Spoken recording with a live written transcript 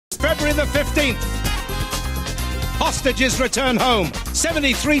February the 15th. Hostages return home.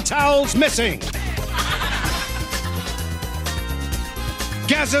 73 towels missing.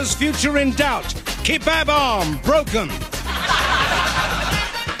 Gaza's future in doubt. Kebab arm broken.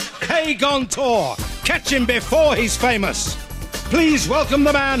 Haig on tour. Catch him before he's famous. Please welcome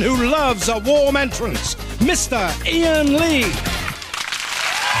the man who loves a warm entrance, Mr. Iain Lee.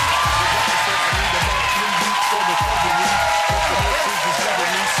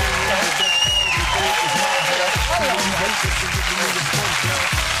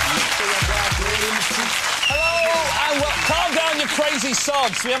 Calm down, you crazy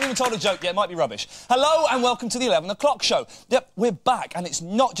sods. We haven't even told a joke yet. It might be rubbish. Hello and welcome to the 11 o'clock show. Yep, we're back, and it's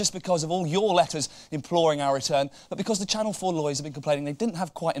not just because of all your letters imploring our return, but because the Channel 4 lawyers have been complaining they didn't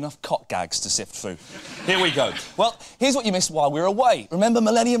have quite enough cock gags to sift through. Here we go. Well, here's what you missed while we were away. Remember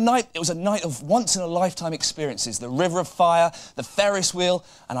Millennium Night? It was a night of once-in-a-lifetime experiences. The River of Fire, the Ferris wheel,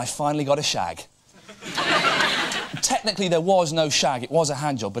 and I finally got a shag. Technically, there was no shag. It was a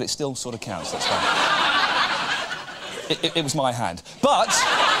hand job, but it still sort of counts. That's fine. It was my hand. But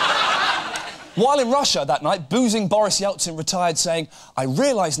while in Russia that night, boozing Boris Yeltsin retired saying, "I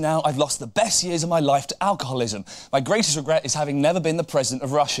realise now I've lost the best years of my life to alcoholism. My greatest regret is having never been the president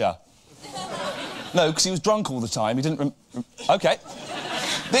of Russia." No, because he was drunk all the time. He didn't... OK.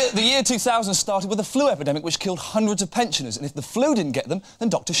 The year 2000 started with a flu epidemic which killed hundreds of pensioners, and if the flu didn't get them, then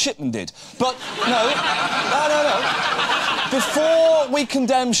Dr. Shipman did. But no. Before we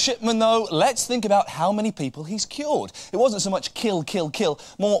condemn Shipman, though, let's think about how many people he's cured. It wasn't so much kill, kill, kill,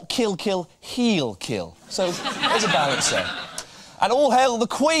 more kill, kill, heal, kill. So there's a balance there. And all hail the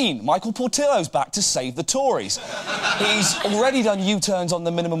Queen. Michael Portillo's back to save the Tories. He's already done U-turns on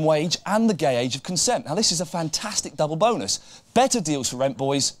the minimum wage and the gay age of consent. Now, this is a fantastic double bonus. Better deals for rent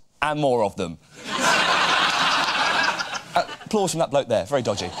boys and more of them. Applause from that bloke there. Very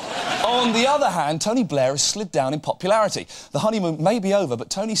dodgy. On the other hand, Tony Blair has slid down in popularity. The honeymoon may be over,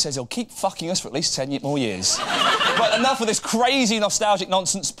 but Tony says he'll keep fucking us for at least 10 more years. But enough of this crazy, nostalgic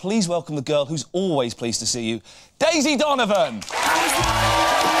nonsense. Please welcome the girl who's always pleased to see you, Daisy Donovan.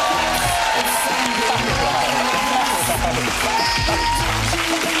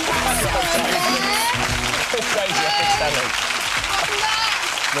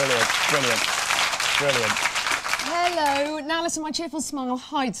 Brilliant. Hello. Now listen, my cheerful smile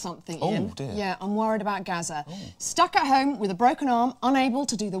hides something, Iain. Oh, dear. Yeah, I'm worried about Gaza. Oh. Stuck at home with a broken arm, unable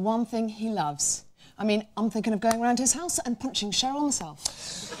to do the one thing he loves. I mean, I'm thinking of going round his house and punching Cheryl myself.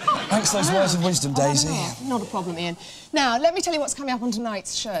 Thanks for those words of wisdom, Daisy. Not a problem, Iain. Now, let me tell you what's coming up on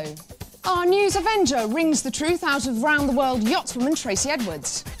tonight's show. Our news Avenger wrings the truth out of round-the-world yachtswoman Tracy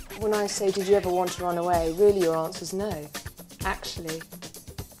Edwards. When I say, did you ever want to run away, really your answer's no. Actually.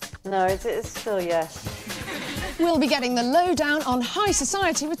 No, it's still yes. We'll be getting the lowdown on high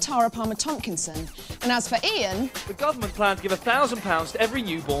society with Tara Palmer-Tompkinson. And as for Iain... The government plan to give £1,000 to every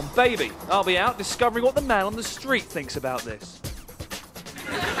newborn baby. I'll be out discovering what the man on the street thinks about this.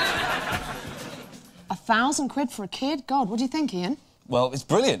 £1,000 for a kid? God, what do you think, Iain? Well, it's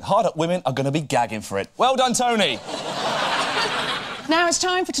brilliant. Hard-up women are going to be gagging for it. Well done, Tony. Now it's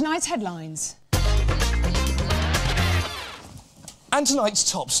time for tonight's headlines. And tonight's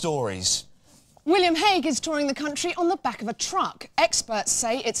top stories. William Hague is touring the country on the back of a truck. Experts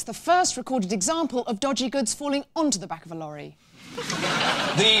say it's the first recorded example of dodgy goods falling onto the back of a lorry.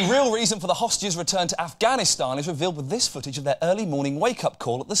 The real reason for the hostages' return to Afghanistan is revealed with this footage of their early morning wake-up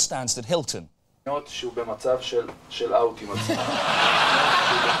call at the Stansted Hilton.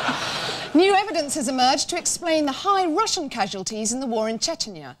 New evidence has emerged to explain the high Russian casualties in the war in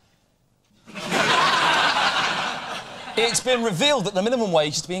Chechnya. It's been revealed that the minimum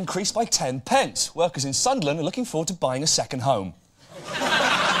wage is to be increased by 10 pence. Workers in Sunderland are looking forward to buying a second home.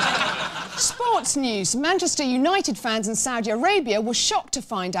 Sports news. Manchester United fans in Saudi Arabia were shocked to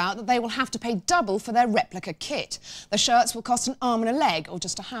find out that they will have to pay double for their replica kit. The shirts will cost an arm and a leg, or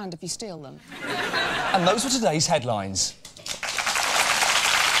just a hand if you steal them. And those were today's headlines.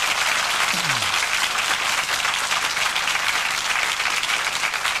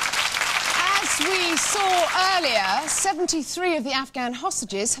 We saw earlier, 73 of the Afghan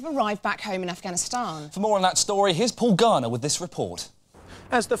hostages have arrived back home in Afghanistan. For more on that story, here's Paul Garner with this report.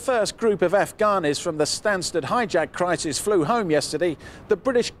 As the first group of Afghanis from the Stansted hijack crisis flew home yesterday, the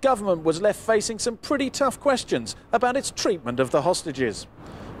British government was left facing some pretty tough questions about its treatment of the hostages.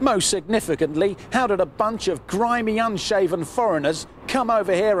 Most significantly, how did a bunch of grimy, unshaven foreigners come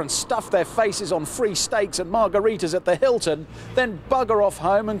over here and stuff their faces on free steaks and margaritas at the Hilton, then bugger off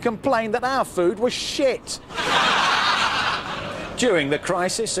home and complain that our food was shit? During the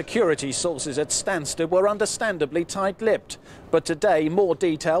crisis, security sources at Stansted were understandably tight-lipped, but today more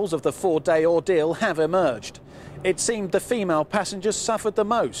details of the 4-day ordeal have emerged. It seemed the female passengers suffered the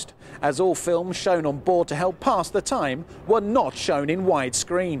most, as all films shown on board to help pass the time were not shown in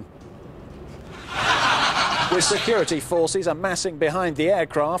widescreen. With security forces amassing behind the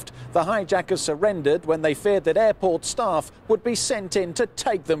aircraft, the hijackers surrendered when they feared that airport staff would be sent in to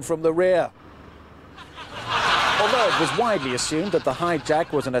take them from the rear. Although it was widely assumed that the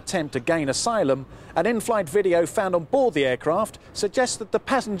hijack was an attempt to gain asylum, an in-flight video found on board the aircraft suggests that the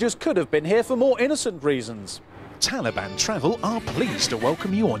passengers could have been here for more innocent reasons. Taliban Travel are pleased to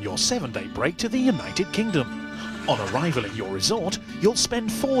welcome you on your 7-day break to the United Kingdom. On arrival at your resort, you'll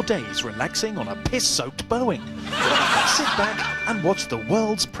spend 4 days relaxing on a piss-soaked Boeing. Sit back and watch the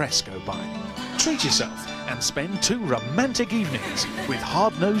world's press go by. Treat yourself and spend 2 romantic evenings with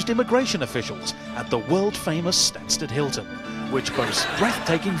hard-nosed immigration officials at the world-famous Stansted Hilton, which boasts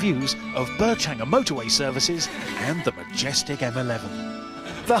breathtaking views of Birchhanger motorway services and the majestic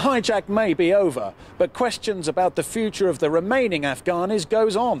M11. The hijack may be over, but questions about the future of the remaining Afghanis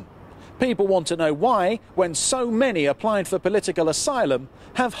goes on. People want to know why, when so many applied for political asylum,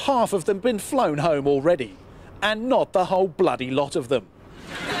 have half of them been flown home already, and not the whole bloody lot of them.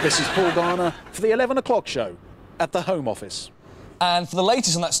 This is Paul Garner for the 11 o'clock show at the Home Office. And for the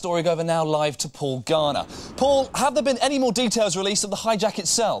latest on that story, go over now live to Paul Garner. Paul, have there been any more details released of the hijack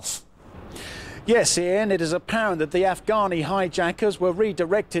itself? Yes, Iain, it is apparent that the Afghani hijackers were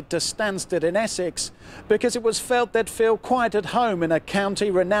redirected to Stansted in Essex because it was felt they'd feel quite at home in a county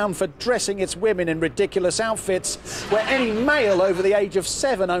renowned for dressing its women in ridiculous outfits, where any male over the age of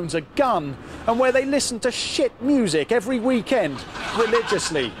 7 owns a gun, and where they listen to shit music every weekend,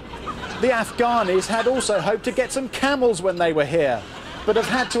 religiously. The Afghanis had also hoped to get some camels when they were here, but have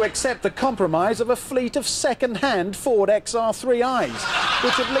had to accept the compromise of a fleet of second-hand Ford XR3Is,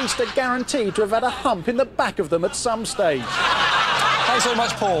 which at least are guaranteed to have had a hump in the back of them at some stage. Thanks very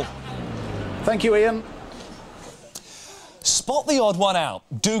much, Paul. Thank you, Iain. Spot the odd one out.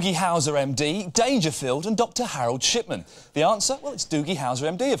 Doogie Howser MD, Dangerfield and Dr Harold Shipman. The answer? Well, it's Doogie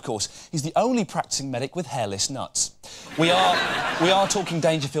Howser MD, of course. He's the only practising medic with hairless nuts. We are talking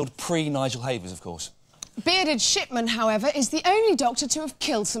Dangerfield pre-Nigel Havers, of course. Bearded Shipman, however, is the only doctor to have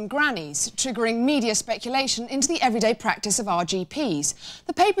killed some grannies, triggering media speculation into the everyday practice of our GPs.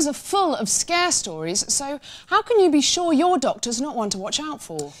 The papers are full of scare stories, so how can you be sure your doctor's not one to watch out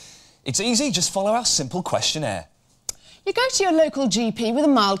for? It's easy, just follow our simple questionnaire. You go to your local GP with a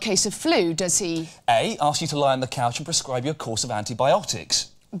mild case of flu, does he? A, ask you to lie on the couch and prescribe you a course of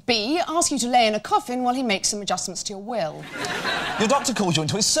antibiotics. B, ask you to lay in a coffin while he makes some adjustments to your will. Your doctor calls you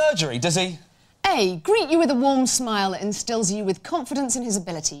into his surgery, does he? A, greet you with a warm smile that instills you with confidence in his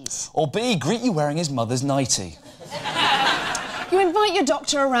abilities. Or B, greet you wearing his mother's nightie. You invite your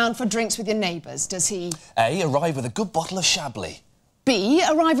doctor around for drinks with your neighbours, does he? A, arrive with a good bottle of Chablis. B,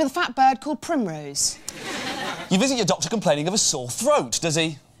 arrive with a fat bird called Primrose. You visit your doctor complaining of a sore throat, does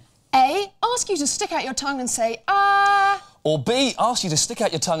he? A, ask you to stick out your tongue and say, ah. Or B, ask you to stick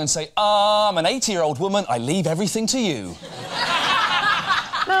out your tongue and say, I'm an 80-year-old woman, I leave everything to you.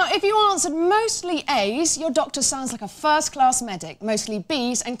 Now, if you answered mostly A's, your doctor sounds like a first-class medic, mostly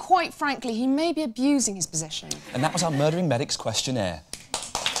B's, and quite frankly, he may be abusing his position. And that was our Murdering Medics questionnaire.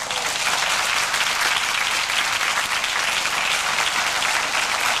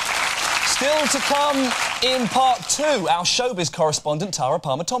 Still to come in part 2, our showbiz correspondent, Tara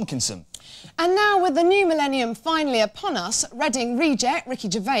Palmer-Tomkinson. And now, with the new millennium finally upon us, Reading reject Ricky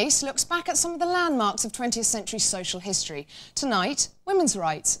Gervais looks back at some of the landmarks of 20th century social history. Tonight, women's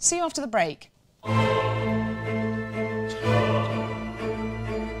rights. See you after the break.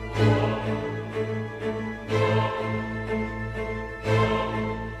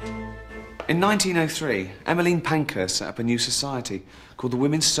 In 1903, Emmeline Pankhurst set up a new society called the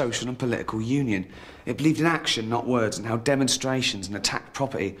Women's Social and Political Union. It believed in action, not words, and held demonstrations and attacked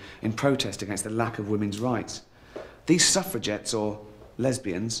property in protest against the lack of women's rights. These suffragettes, or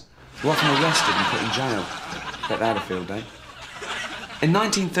lesbians, were often arrested and put in jail. Bet they had a field day. In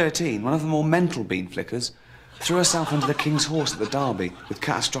 1913, one of the more mental bean flickers threw herself under the King's Horse at the Derby with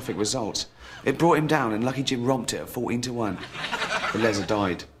catastrophic results. It brought him down and Lucky Jim romped it at 14-1. But Leza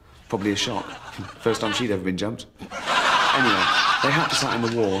died. Probably a shock. First time she'd ever been jumped. Anyway, they had to start in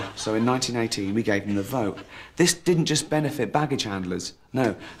the war, so in 1918 we gave them the vote. This didn't just benefit baggage handlers.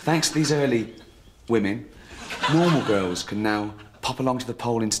 No, thanks to these early women, normal girls can now pop along to the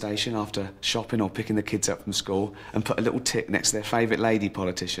polling station after shopping or picking the kids up from school and put a little tick next to their favourite lady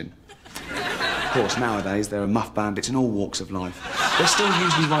politician. Of course, nowadays there are muff bandits in all walks of life. They're still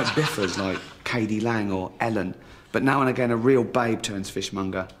usually right biffers like K.D. Lang or Ellen, But now and again, a real babe turns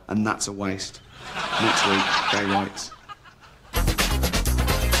fishmonger, and that's a waste. Next week, gay rights.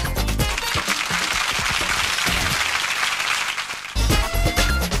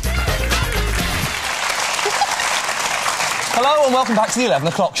 Hello and welcome back to the 11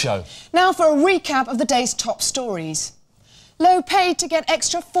 o'clock show. Now for a recap of the day's top stories. Low pay to get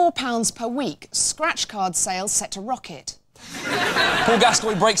extra £4 per week. Scratch card sales set to rocket. Paul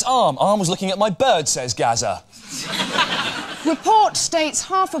Gascoigne breaks arm. Arm was looking at my bird, says Gaza. Report states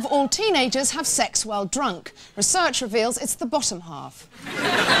half of all teenagers have sex while drunk. Research reveals it's the bottom half.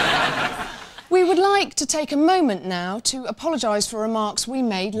 We would like to take a moment now to apologise for remarks we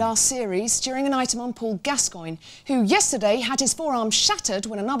made last series during an item on Paul Gascoigne, who yesterday had his forearm shattered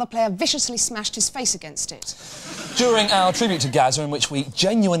when another player viciously smashed his face against it. During our tribute to Gaza, in which we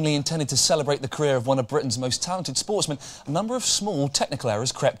genuinely intended to celebrate the career of one of Britain's most talented sportsmen, a number of small technical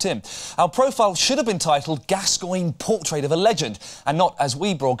errors crept in. Our profile should have been titled Gascoigne Portrait of a Legend, and not, as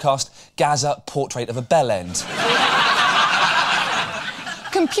we broadcast, Gaza Portrait of a Bellend.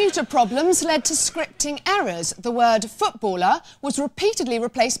 Computer problems led to scripting errors. The word footballer was repeatedly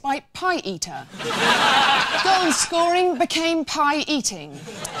replaced by pie eater. Goal scoring became pie eating.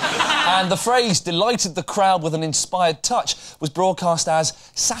 And the phrase delighted the crowd with an inspired touch was broadcast as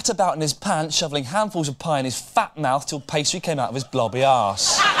sat about in his pants shoveling handfuls of pie in his fat mouth till pastry came out of his blobby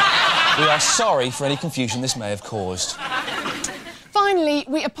arse. We are sorry for any confusion this may have caused. Finally,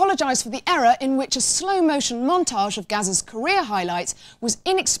 we apologise for the error in which a slow-motion montage of Gaza's career highlights was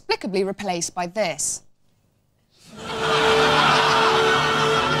inexplicably replaced by this.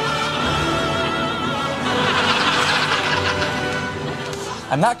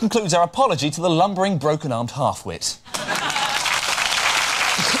 And that concludes our apology to the lumbering, broken-armed half-wit.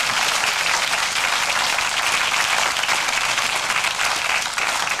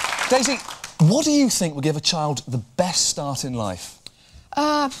 Daisy, what do you think would give a child the best start in life?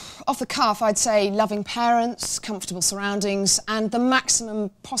 Off the cuff, I'd say loving parents, comfortable surroundings, and the maximum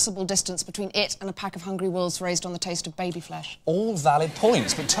possible distance between it and a pack of hungry wolves raised on the taste of baby flesh. All valid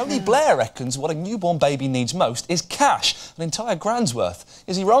points, but Tony Blair reckons what a newborn baby needs most is cash, an entire grand's worth.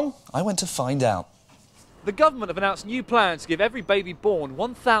 Is he wrong? I went to find out. The government have announced new plans to give every baby born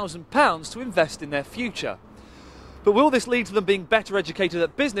 £1,000 to invest in their future. But will this lead to them being better educated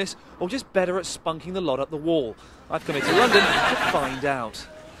at business or just better at spunking the lot up the wall? I've come here to London to find out.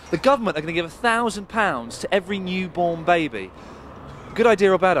 The government are going to give £1,000 to every newborn baby. Good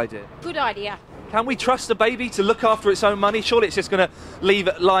idea or bad idea? Good idea. Can we trust a baby to look after its own money? Surely it's just going to leave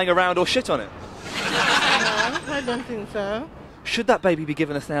it lying around or shit on it. No, I don't think so. Should that baby be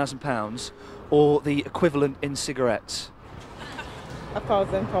given £1,000 or the equivalent in cigarettes?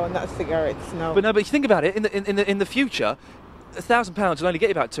 £1,000, not cigarettes, no. But no, but you think about it, in the future, £1,000 will only get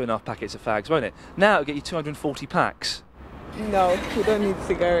you about 2.5 packets of fags, won't it? Now it'll get you 240 packs. No, we don't need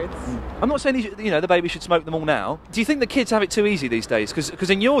cigarettes. I'm not saying the baby should smoke them all now. Do you think the kids have it too easy these days? Because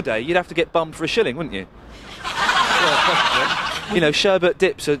in your day, you'd have to get bummed for a shilling, wouldn't you? You know, sherbet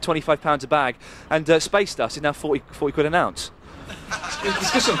dips are £25 a bag, and space dust is now 40 quid an ounce.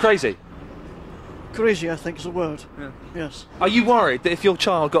 It's just sort of crazy. Crazy, I think, is a word. Yeah. Yes. Are you worried that if your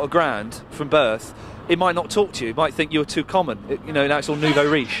child got a grand from birth, it might not talk to you? It might think you're too common. You know, now it's all nouveau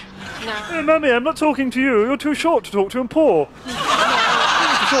riche. No. Hey, Mummy, I'm not talking to you. You're too short to talk to and poor. You're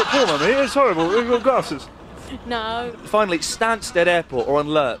too short, poor, Mummy. It's horrible. You've got glasses. No. Finally, Stansted Airport are on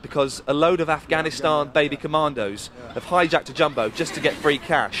alert because a load of Afghanistan baby commandos have hijacked a jumbo just to get free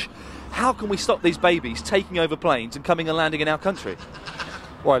cash. How can we stop these babies taking over planes and coming and landing in our country?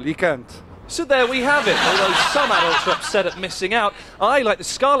 Well, you can't. So there we have it. Although some adults are upset at missing out, I, like the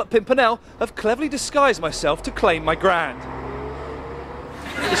Scarlet Pimpernel, have cleverly disguised myself to claim my grand.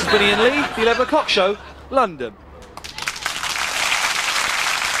 This has been Iain Lee, the 11 o'clock show, London.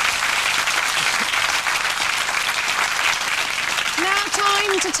 Now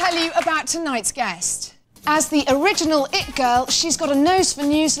time to tell you about tonight's guest. As the original It Girl, she's got a nose for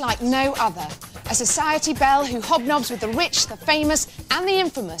news like no other. A society belle who hobnobs with the rich, the famous and the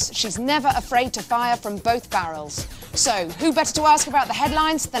infamous. She's never afraid to fire from both barrels. So, who better to ask about the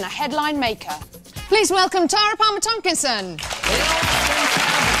headlines than a headline maker? Please welcome Tara Palmer-Tomkinson.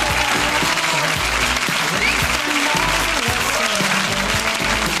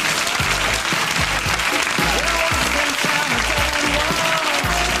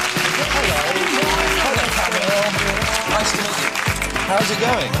 Nice to meet you. How's it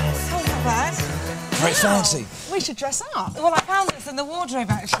going? Oh, not bad. Very fancy. We should dress up. Well, I found this in the wardrobe,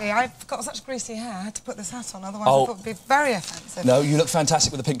 actually. I've got such greasy hair, I had to put this hat on, otherwise I thought it would be very offensive. No, you look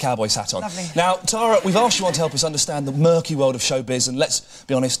fantastic with the pink cowboy's hat on. Lovely. Now, Tara, we've asked you on to help us understand the murky world of showbiz, and let's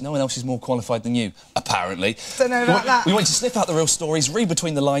be honest, no one else is more qualified than you, apparently. Don't know about that. We want you to sniff out the real stories, read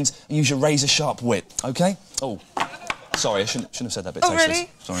between the lines, and use your razor-sharp wit, OK? Oh. Sorry, I shouldn't have said that bit. Oh, really?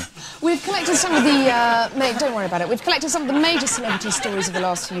 Sorry. We've collected some of the... don't worry about it. We've collected some of the major celebrity stories of the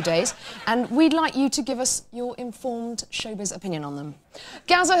last few days, and we'd like you to give us your informed showbiz opinion on them.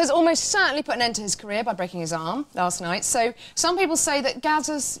 Gazza has almost certainly put an end to his career by breaking his arm last night, so some people say that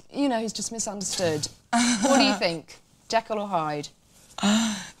Gazza's, you know, he's just misunderstood. What do you think? Jekyll or Hyde?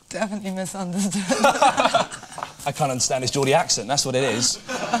 Definitely misunderstood. I can't understand his Geordie accent, that's what it is.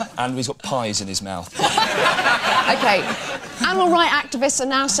 And he's got pies in his mouth. OK, animal rights activists are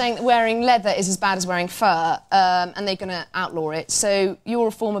now saying that wearing leather is as bad as wearing fur, and they're going to outlaw it. So you're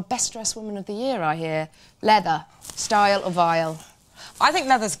a former Best-Dressed Woman of the Year, I hear. Leather, style or vile? I think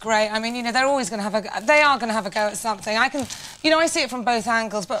leather's great. I mean, you know, they're always going to have a... They are going to have a go at something. I can... You know, I see it from both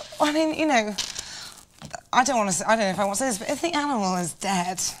angles, but, I mean, you know... I don't know if I want to say this, but if the animal is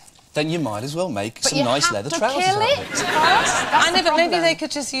dead... Then you might as well make some nice leather trousers out of it. I know, but maybe they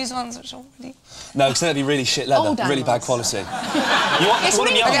could just use ones which are already... No, because that'd be really shit leather, really bad quality.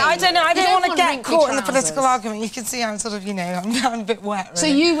 I don't know, I don't want to get caught in the political argument. You can see I'm sort of, you know, I'm a bit wet, really. So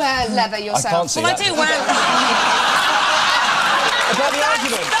you wear leather yourself? I can't see that. I do wear... About the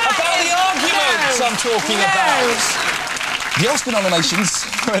argument! About the arguments I'm talking about! The Oscar nominations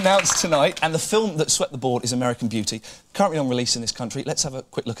were announced tonight, and the film that swept the board is American Beauty, currently on release in this country. Let's have a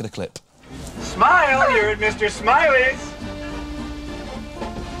quick look at a clip. Smile, you're at Mr. Smiley's.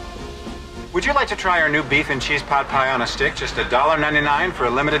 Would you like to try our new beef and cheese pot pie on a stick? Just $1.99 for a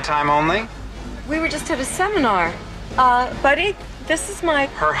limited time only? We were just at a seminar. Buddy, this is my...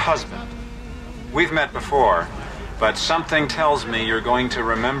 Her husband. We've met before, but something tells me you're going to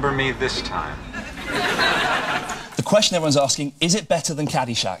remember me this time. The question everyone's asking, is it better than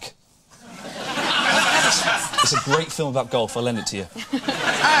Caddyshack? It's a great film about golf, I'll lend it to you. Oh,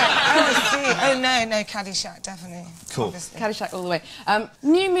 I see. Oh, no, Caddyshack, definitely. Cool. Obviously. Caddyshack all the way.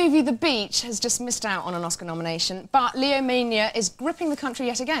 New movie The Beach has just missed out on an Oscar nomination, but Leo Mania is gripping the country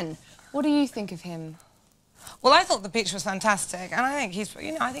yet again. What do you think of him? Well, I thought The Beach was fantastic, and I think he's,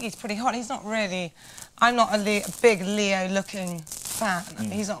 you know, I think he's pretty hot. He's not really... I'm not a big Leo-looking fan.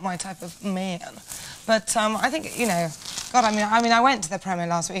 He's not my type of man. But I think, you know, God, I mean, I went to the premiere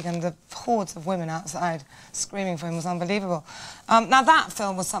last week and the hordes of women outside screaming for him was unbelievable. Now, that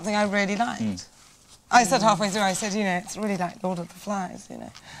film was something I really liked. I said halfway through, I said, you know, it's really like Lord of the Flies, you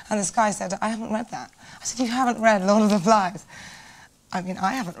know. And this guy said, I haven't read that. I said, you haven't read Lord of the Flies? I mean,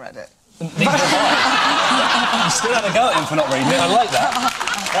 I haven't read it. Neither have I. You still have a go at him for not reading it. I like that.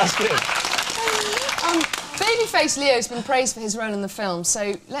 That's good. Babyface Leo's been praised for his role in the film,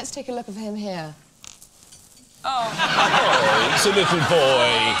 so let's take a look at him here. Oh, it's a little boy.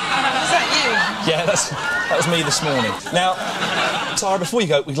 Was that you? Yeah, that was me this morning. Now, Tara, before you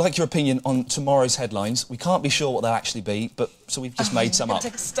go, we'd like your opinion on tomorrow's headlines. We can't be sure what they'll actually be, but so we've just made some up.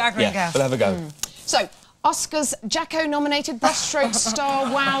 Take a staggering guess. We'll have a go. So, Oscars Jacko-nominated breaststroke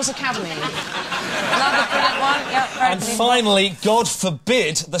star Wow's Academy. Another brilliant one. Yeah, and finally, God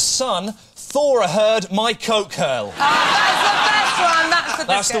forbid, the son, Thora heard my coke hurl. Oh, that's the best one.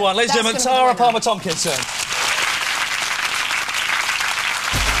 That's the one. Ladies and gentlemen, Tara Palmer-Tomkinson.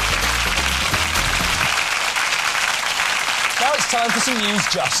 Now it's time for some news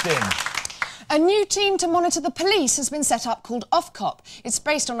just in. A new team to monitor the police has been set up called Off Cop. It's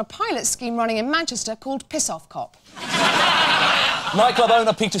based on a pilot scheme running in Manchester called Piss Off Cop. Nightclub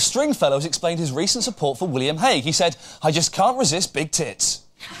owner Peter Stringfellow has explained his recent support for William Hague. He said, I just can't resist big tits.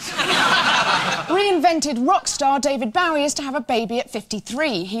 Reinvented rock star David Bowie is to have a baby at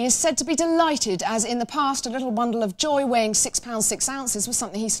 53. He is said to be delighted, as in the past a little bundle of joy weighing 6 pounds 6 ounces was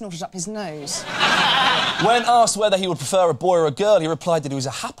something he snorted up his nose. When asked whether he would prefer a boy or a girl, he replied that he was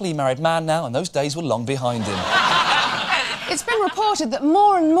a happily married man now and those days were long behind him. It's been reported that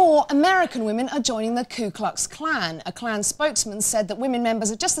more and more American women are joining the Ku Klux Klan. A Klan spokesman said that women members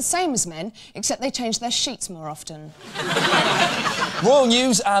are just the same as men, except they change their sheets more often. Royal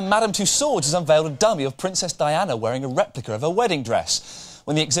News and Madame Tussauds has unveiled a dummy of Princess Diana wearing a replica of her wedding dress.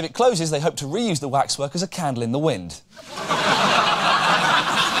 When the exhibit closes, they hope to reuse the waxwork as a candle in the wind.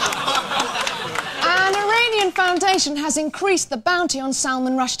 Foundation has increased the bounty on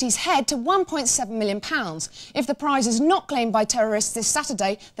Salman Rushdie's head to £1.7 million. If the prize is not claimed by terrorists this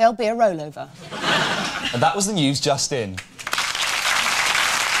Saturday, there'll be a rollover. And that was the news just in.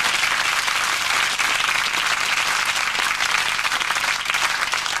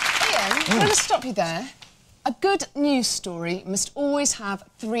 Iain, I'm going to stop you there. A good news story must always have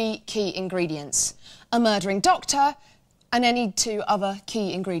 3 key ingredients. A murdering doctor and any 2 other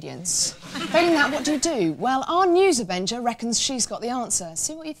key ingredients. Failing that, what do you do? Well, our news Avenger reckons she's got the answer.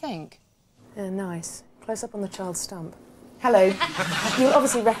 See what you think. Nice. Close up on the child's stump. Hello. You'll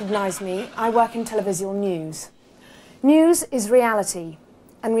obviously recognise me. I work in televisual news. News is reality,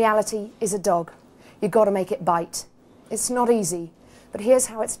 and reality is a dog. You've got to make it bite. It's not easy, but here's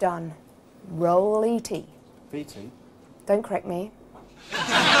how it's done. Roll E.T. B.T.? Don't correct me.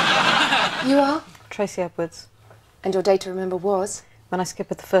 You are? Tracy Edwards. And your date to remember was? When I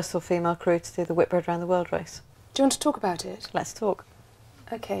skippered the first all-female crew to do the Whitbread Round the World race. Do you want to talk about it? Let's talk.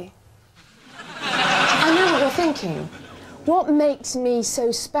 OK. I know what you're thinking. What makes me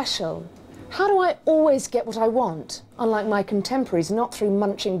so special? How do I always get what I want, unlike my contemporaries, not through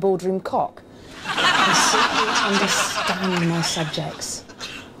munching boardroom cock? I simply understand my subjects.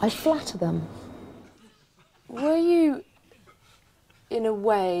 I flatter them. Were you, in a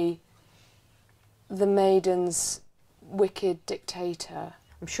way, the maiden's wicked dictator?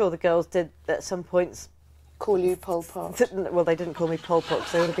 I'm sure the girls did, at some points... Call you Pol Pot? Well, they didn't call me Pol Pot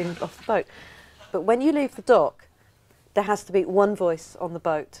because they would have been off the boat. But when you leave the dock, there has to be one voice on the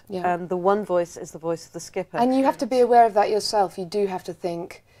boat. Yeah. And the one voice is the voice of the skipper. And you have to be aware of that yourself. You do have to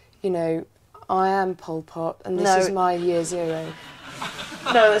think, you know, I am Pol Pot and this is my year 0.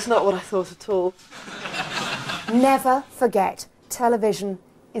 No, that's not what I thought at all. Never forget, television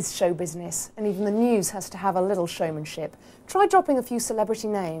is show business, and even the news has to have a little showmanship. Try dropping a few celebrity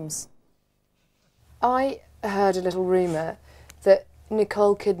names. I heard a little rumour that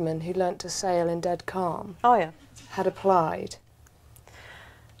Nicole Kidman, who learnt to sail in Dead Calm, had applied.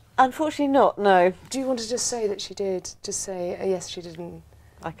 Unfortunately not, no. Do you want to just say that she did? Just say, yes, she didn't.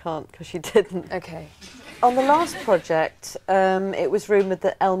 I can't, because she didn't. OK. On the last project, it was rumoured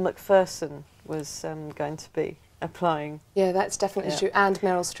that Elle Macpherson was going to be applying. Yeah, that's definitely true. And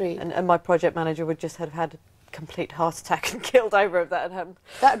Meryl Streep. And my project manager would just have had a complete heart attack and killed over if that had happened.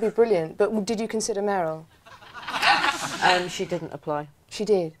 That would be brilliant. But did you consider Meryl? She didn't apply. She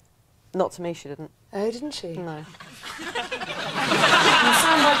did? Not to me, she didn't. Oh, didn't she? No. In the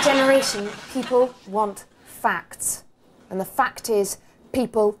soundbite generation, people want facts. And the fact is,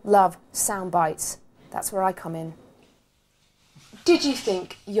 people love soundbites. That's where I come in. Did you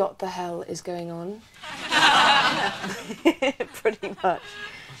think Yacht the Hell is going on? Pretty much.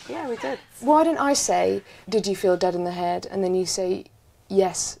 Yeah, we did. Why didn't I say, did you feel dead in the head? And then you say,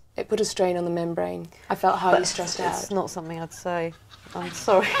 yes, it put a strain on the membrane. I felt highly stressed out. It's not something I'd say. I'm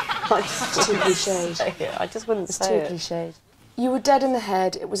sorry. It's too cliched. I just wouldn't say it. It's too cliched. You were dead in the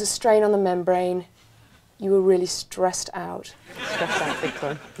head, it was a strain on the membrane. You were really stressed out. Stressed out big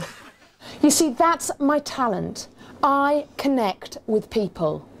time. You see, that's my talent. I connect with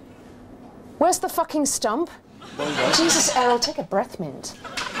people. Where's the fucking stump? Jesus, Errol, take a breath mint.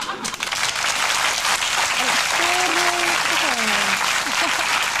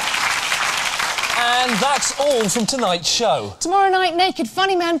 And that's all from tonight's show. Tomorrow night, naked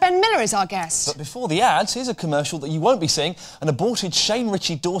funny man Ben Miller is our guest. But before the ads, here's a commercial that you won't be seeing, an aborted Shane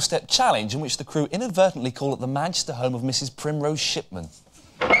Ritchie doorstep challenge in which the crew inadvertently call it the Manchester home of Mrs Primrose Shipman.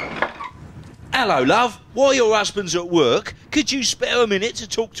 Hello, love. While your husband's at work, could you spare a minute to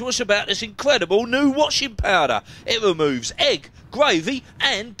talk to us about this incredible new washing powder? It removes egg, gravy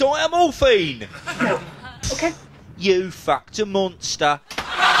and diamorphine. OK. You fucked a monster.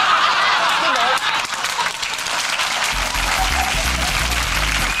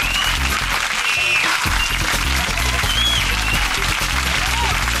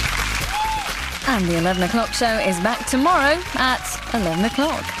 And the 11 o'clock show is back tomorrow at 11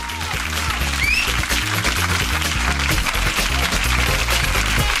 o'clock.